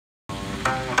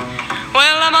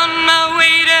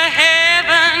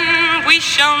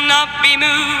shall not be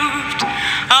moved.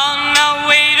 On our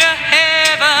way to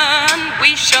heaven,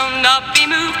 we shall not be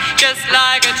moved. Just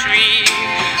like a tree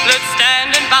that's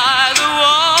standing by the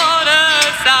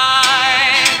waterside,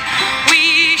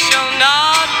 we shall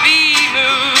not be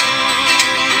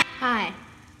moved. Hi,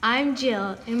 I'm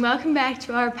Jill, and welcome back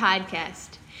to our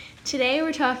podcast. Today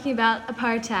we're talking about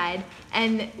apartheid,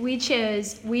 and we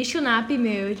chose We Shall Not Be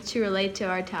Moved to relate to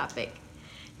our topic.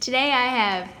 Today I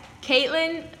have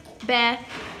Caitlin, Beth,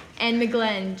 and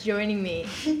McGlenn joining me.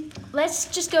 Let's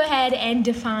just go ahead and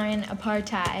define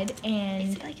apartheid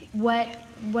and what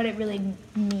it really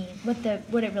what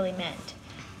it really meant.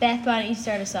 Beth, why don't you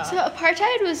start us off? So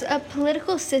apartheid was a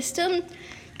political system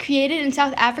created in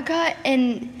South Africa,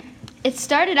 and it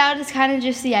started out as kind of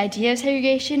just the idea of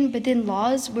segregation, but then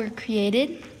laws were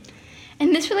created.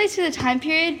 And this relates to the time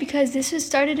period because this was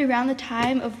started around the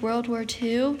time of World War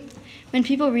II, when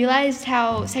people realized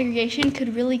how segregation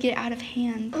could really get out of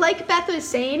hand. Like Beth was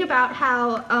saying about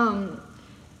how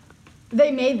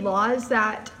they made laws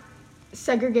that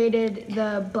segregated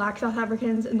the black South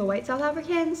Africans and the white South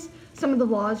Africans. Some of the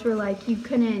laws were like you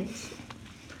couldn't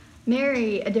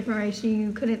marry a different race,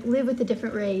 you couldn't live with a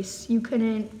different race, you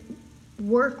couldn't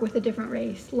work with a different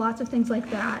race, lots of things like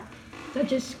that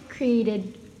just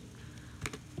created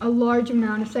a large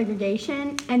amount of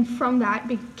segregation, and from that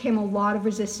became a lot of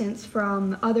resistance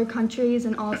from other countries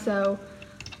and also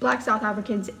black South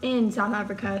Africans in South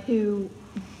Africa who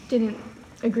didn't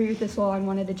agree with this law and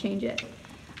wanted to change it.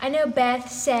 I know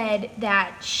Beth said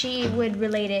that she would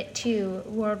relate it to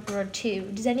World War II.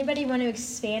 Does anybody want to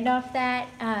expand off that?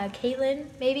 Caitlin,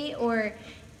 maybe? Or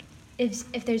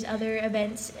if there's other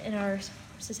events in our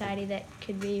society that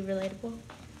could be relatable?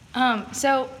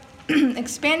 So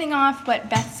expanding off what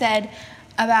Beth said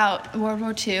about World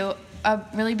War II, a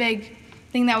really big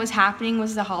thing that was happening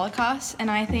was the Holocaust, and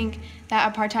I think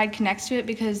that apartheid connects to it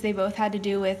because they both had to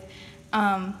do with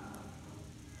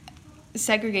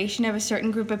segregation of a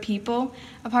certain group of people.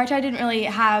 Apartheid didn't really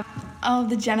have all of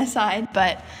the genocide,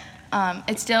 but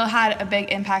it still had a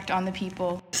big impact on the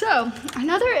people. So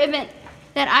another event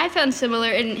that I found similar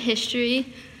in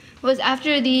history was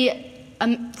after the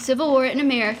Civil War in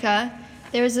America.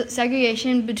 There was a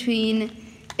segregation between,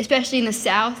 especially in the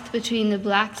South, between the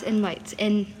blacks and whites.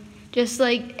 And just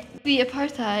like the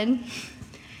apartheid,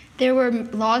 there were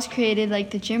laws created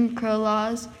like the Jim Crow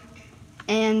laws.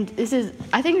 And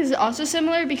I think this is also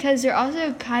similar because they're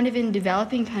also kind of in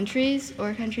developing countries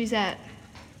or countries that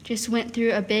just went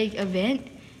through a big event.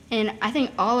 And I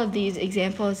think all of these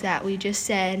examples that we just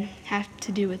said have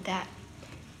to do with that.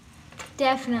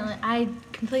 Definitely. I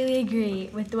completely agree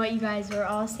with what you guys were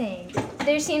all saying.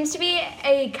 There seems to be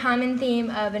a common theme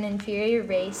of an inferior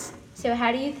race. So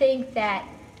how do you think that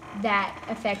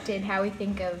affected how we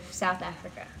think of South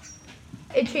Africa?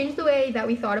 It changed the way that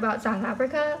we thought about South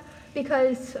Africa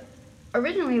because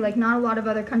originally, not a lot of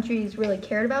other countries really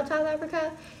cared about South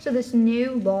Africa. So this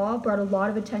new law brought a lot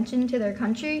of attention to their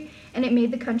country, and it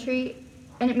made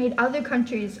other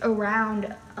countries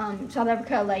around South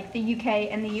Africa, like the UK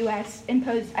and the US,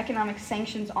 impose economic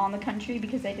sanctions on the country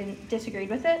because they didn't disagree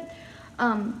with it.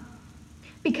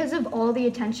 Because of all the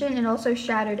attention, it also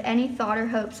shattered any thought or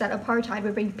hopes that apartheid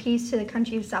would bring peace to the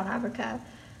country of South Africa.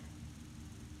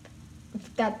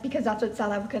 Because that's what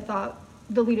South Africa thought,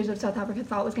 the leaders of South Africa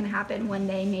thought was going to happen when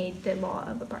they made the law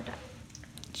of apartheid.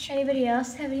 Anybody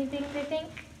else have anything they think?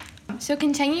 So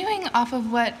continuing off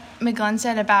of what McGlenn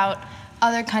said about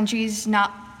other countries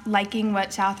not liking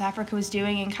what South Africa was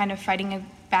doing and kind of fighting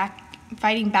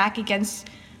back against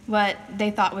what they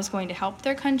thought was going to help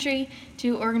their country,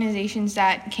 two organizations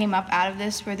that came up out of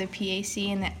this were the PAC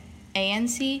and the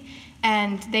ANC,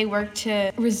 and they worked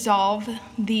to resolve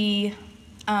the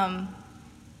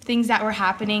things that were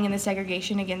happening in the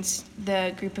segregation against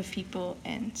the group of people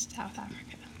in South Africa.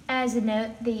 As a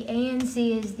note, the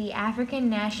ANC is the African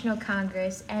National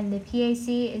Congress and the PAC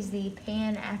is the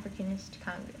Pan-Africanist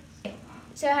Congress.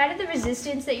 So how did the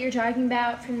resistance that you're talking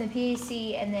about from the PAC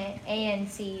and the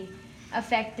ANC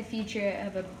affect the future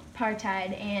of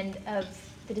apartheid and of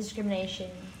the discrimination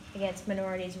against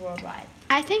minorities worldwide?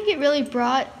 I think it really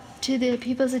brought to the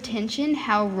people's attention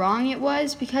how wrong it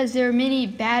was because there were many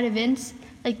bad events,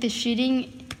 like the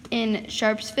shooting in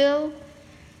Sharpeville,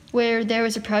 where there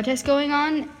was a protest going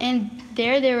on, and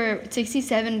there were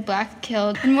 67 blacks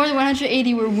killed and more than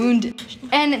 180 were wounded.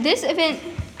 And this event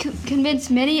convinced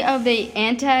many of the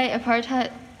anti-apartheid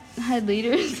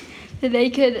leaders that they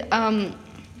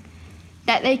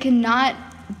could not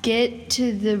get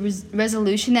to the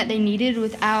resolution that they needed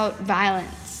without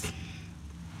violence.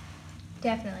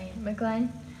 Definitely. McGlenn?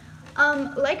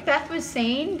 Like Beth was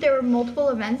saying, there were multiple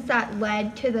events that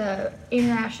led to the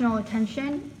international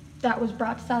attention that was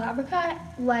brought to South Africa,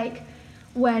 like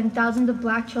when thousands of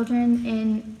black children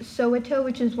in Soweto,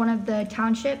 which is one of the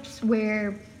townships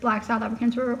where black South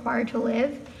Africans were required to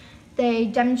live, they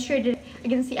demonstrated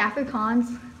against the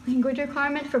Afrikaans language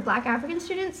requirement for black African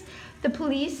students. The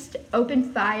police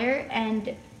opened fire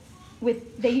and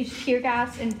they used tear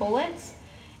gas and bullets.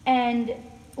 And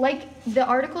like the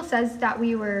article says that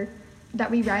we read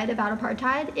about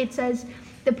apartheid, it says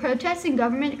the protests and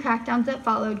government crackdowns that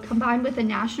followed, combined with a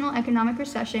national economic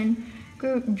recession,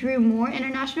 drew more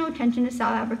international attention to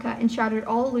South Africa and shattered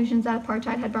all illusions that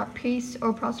apartheid had brought peace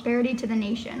or prosperity to the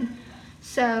nation.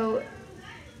 So,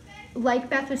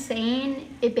 like Beth was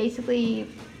saying, it basically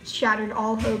shattered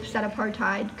all hopes that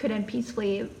apartheid could end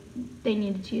peacefully. They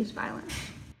needed to use violence.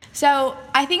 So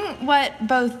I think what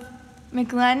both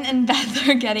McGlenn and Beth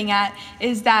are getting at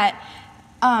is that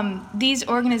these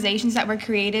organizations that were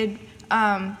created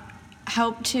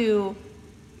help to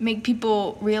make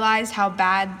people realize how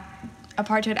bad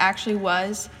apartheid actually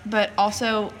was, but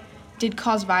also did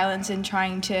cause violence in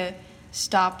trying to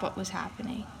stop what was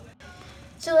happening.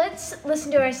 So let's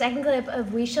listen to our second clip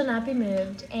of We Shall Not Be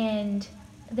Moved, and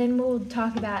then we'll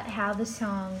talk about how the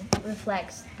song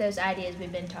reflects those ideas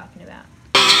we've been talking about.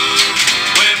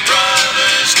 We're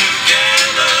brothers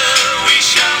together, we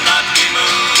shall not be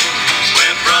moved.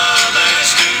 We're brothers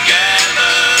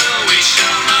together, we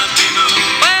shall not be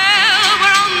moved. Well,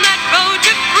 we're on that road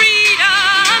to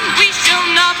freedom, we shall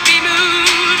not be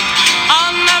moved.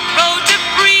 On that road to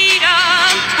freedom,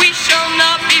 we shall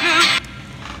not be moved.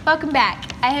 Welcome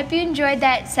back. I hope you enjoyed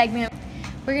that segment.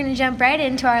 We're going to jump right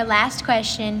into our last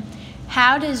question.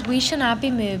 How does We Shall Not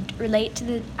Be Moved relate to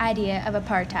the idea of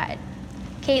apartheid?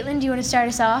 Caitlin, do you want to start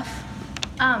us off?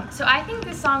 So I think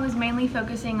this song was mainly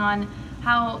focusing on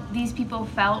how these people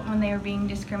felt when they were being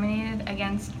discriminated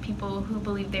against people who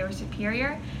believed they were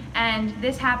superior. And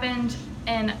this happened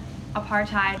in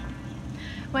apartheid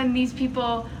when these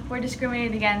people were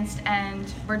discriminated against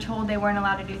and were told they weren't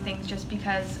allowed to do things just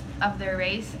because of their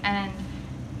race. And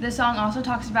the song also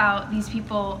talks about these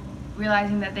people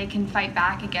realizing that they can fight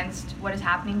back against what is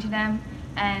happening to them.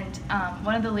 And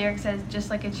one of the lyrics says, just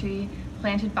like a tree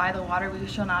planted by the water, we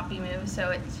shall not be moved.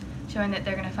 So it's showing that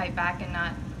they're going to fight back and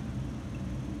not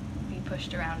be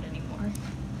pushed around anymore.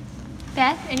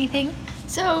 Beth, anything?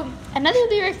 So another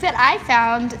lyric that I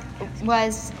found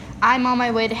was, I'm on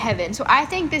my way to heaven. So I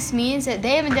think this means that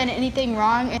they haven't done anything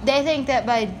wrong. They think that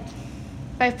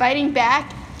by fighting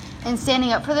back and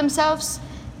standing up for themselves,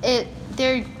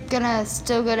 they're gonna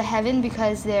still go to heaven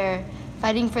because they're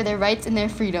fighting for their rights and their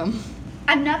freedom.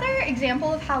 Another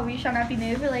example of how We Shall Not Be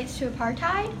Moved relates to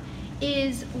apartheid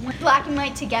is when black and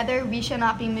white together, we shall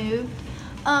not be moved.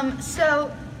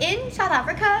 So in South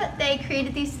Africa, they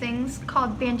created these things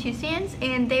called Bantustans,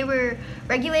 and they were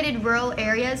regulated rural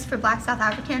areas for black South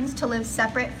Africans to live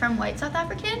separate from white South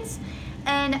Africans.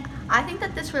 And I think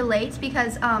that this relates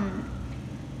because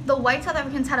the white South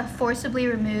Africans had to forcibly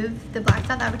remove the black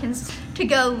South Africans to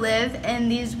go live in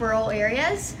these rural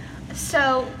areas.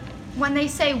 So when they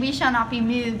say we shall not be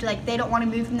moved, like they don't want to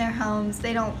move from their homes,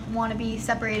 they don't want to be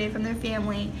separated from their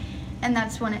family, and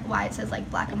that's why it says like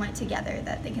black and white together,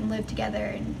 that they can live together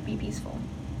and be peaceful.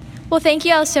 Well, thank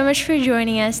you all so much for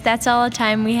joining us. That's all the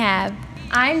time we have.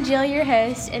 I'm Jill, your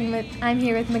host, and I'm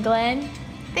here with McGlenn,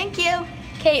 Thank you.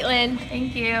 Caitlin,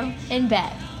 Thank you. and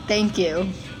Beth. Thank you.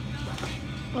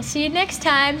 We'll see you next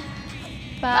time.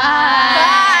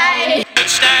 Bye.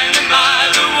 Standing by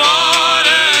the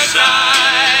waterside,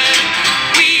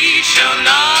 we shall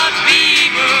not be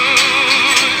moved.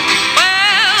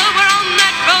 Well, we're on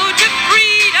that road to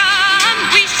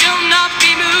freedom, we shall not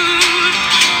be moved.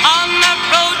 On that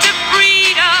road to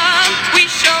freedom, we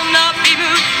shall not be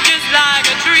moved. Just like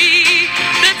a tree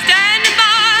that's standing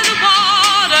by the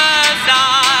waterside,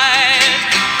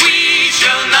 we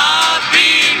shall not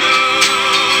be moved.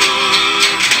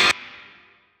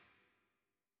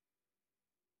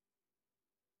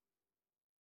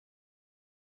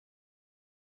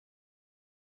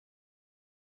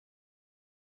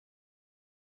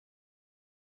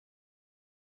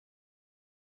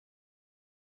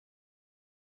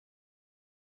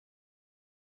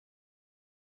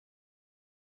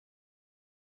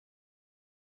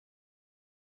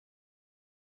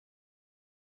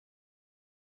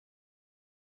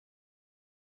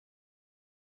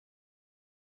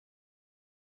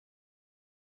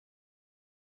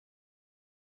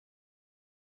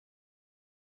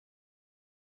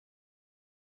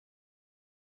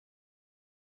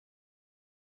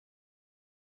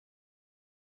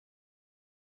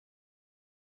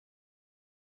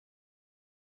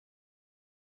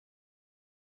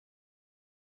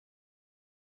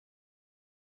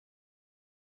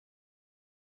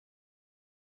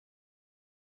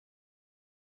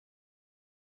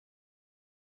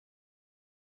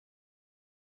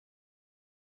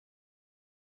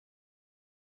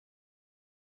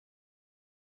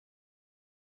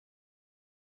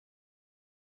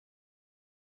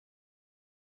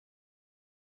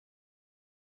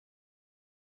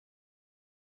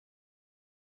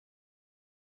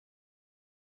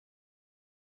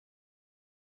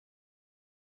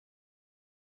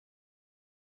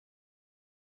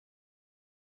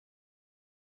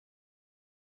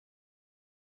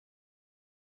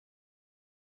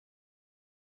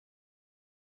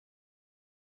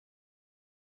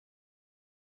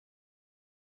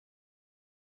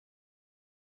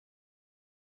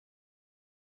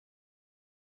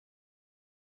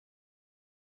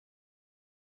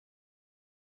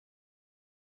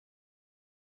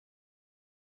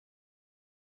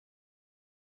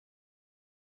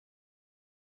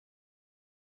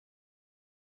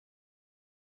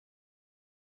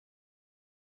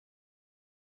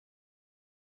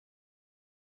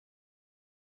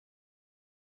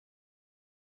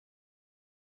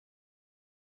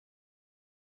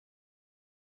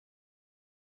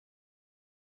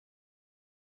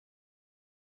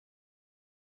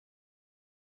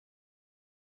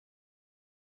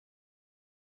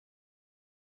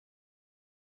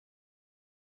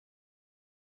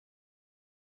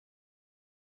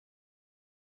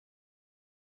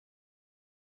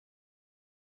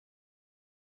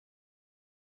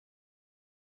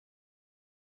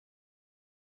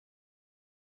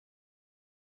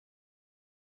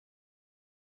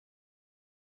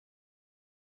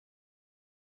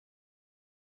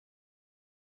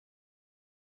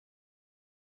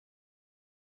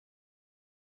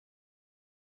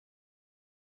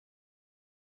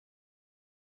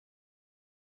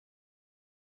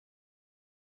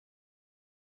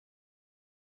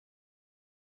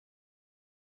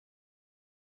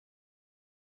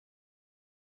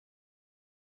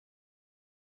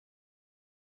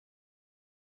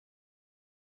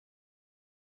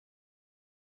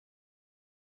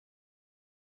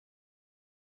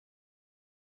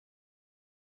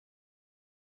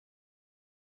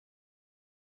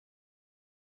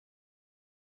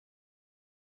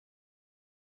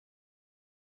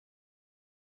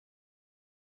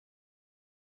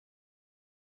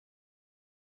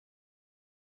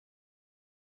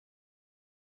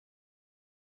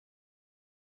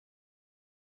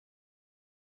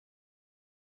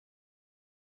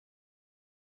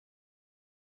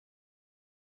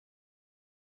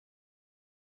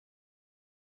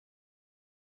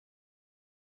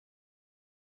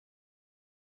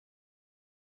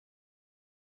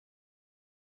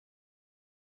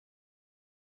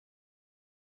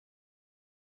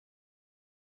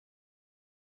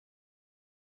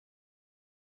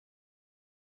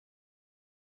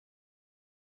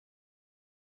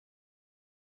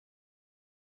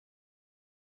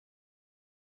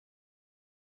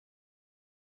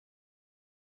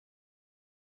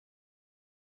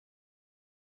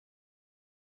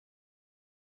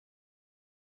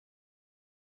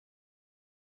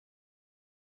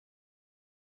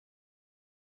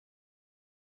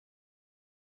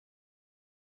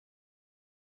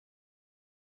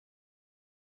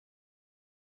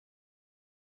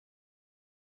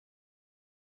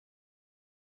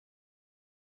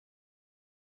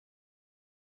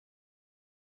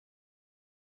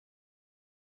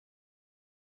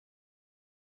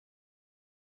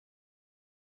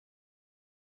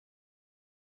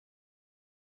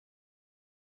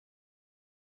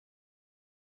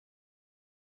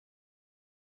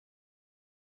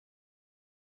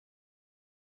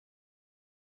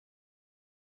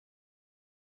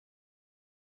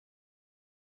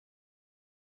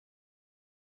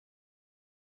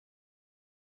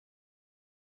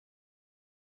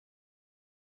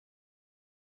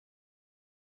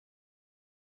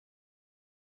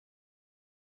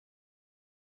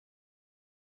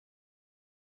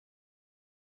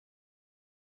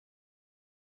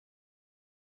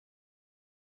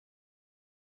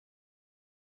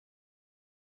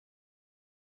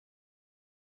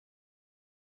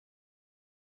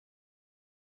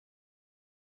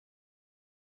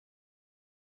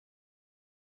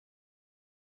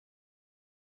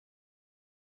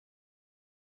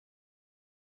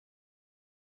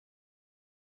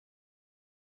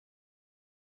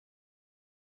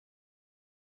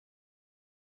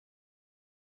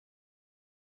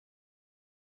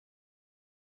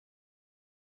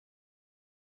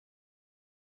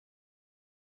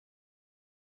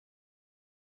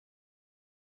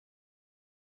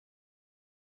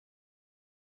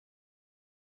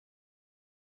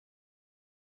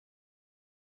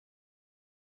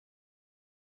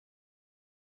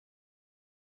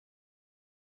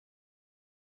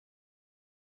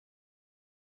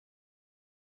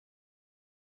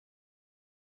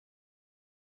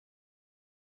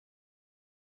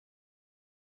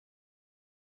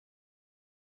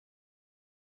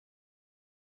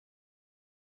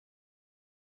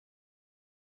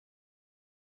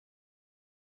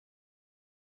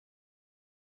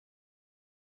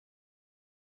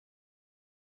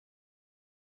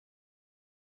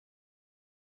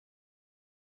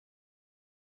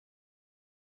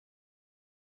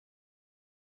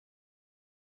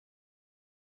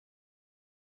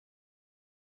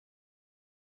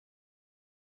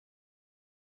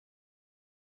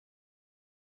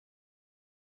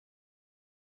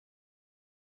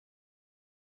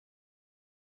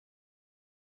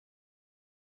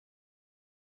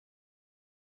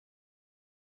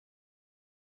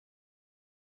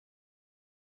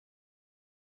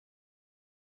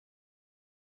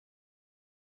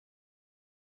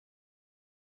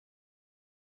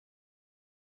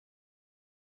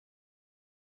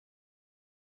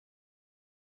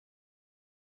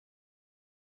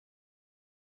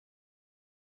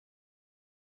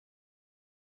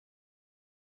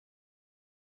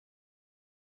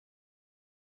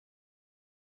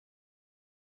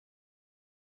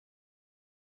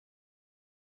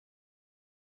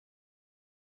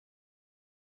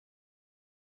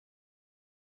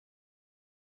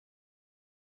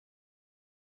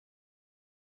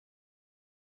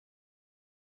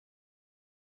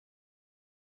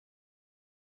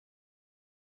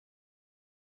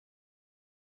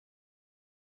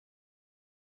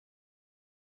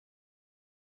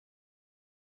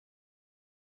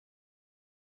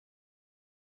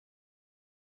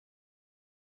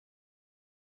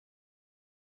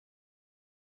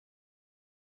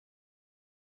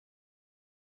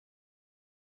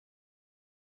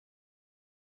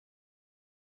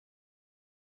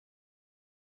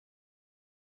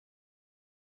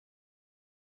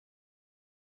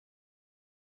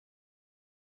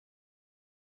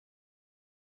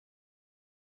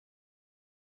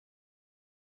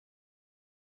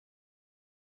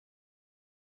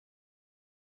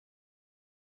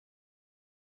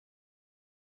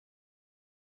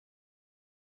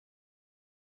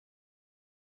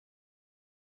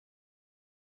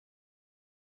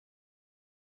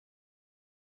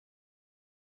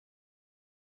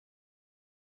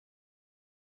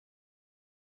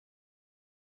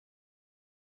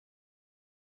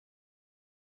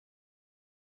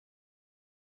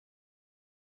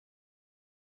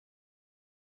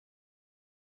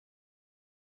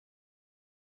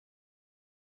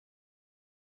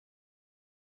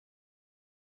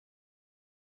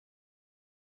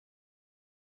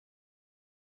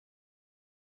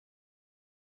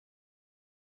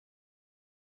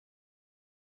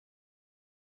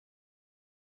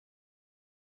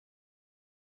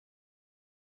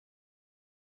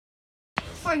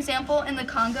 for example, in the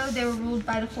Congo, they were ruled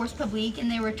by the force publique and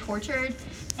they were tortured,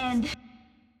 and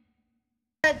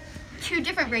two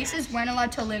different races weren't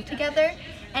allowed to live together,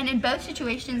 and in both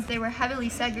situations they were heavily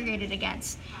segregated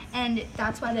against, and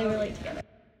that's why they relate together.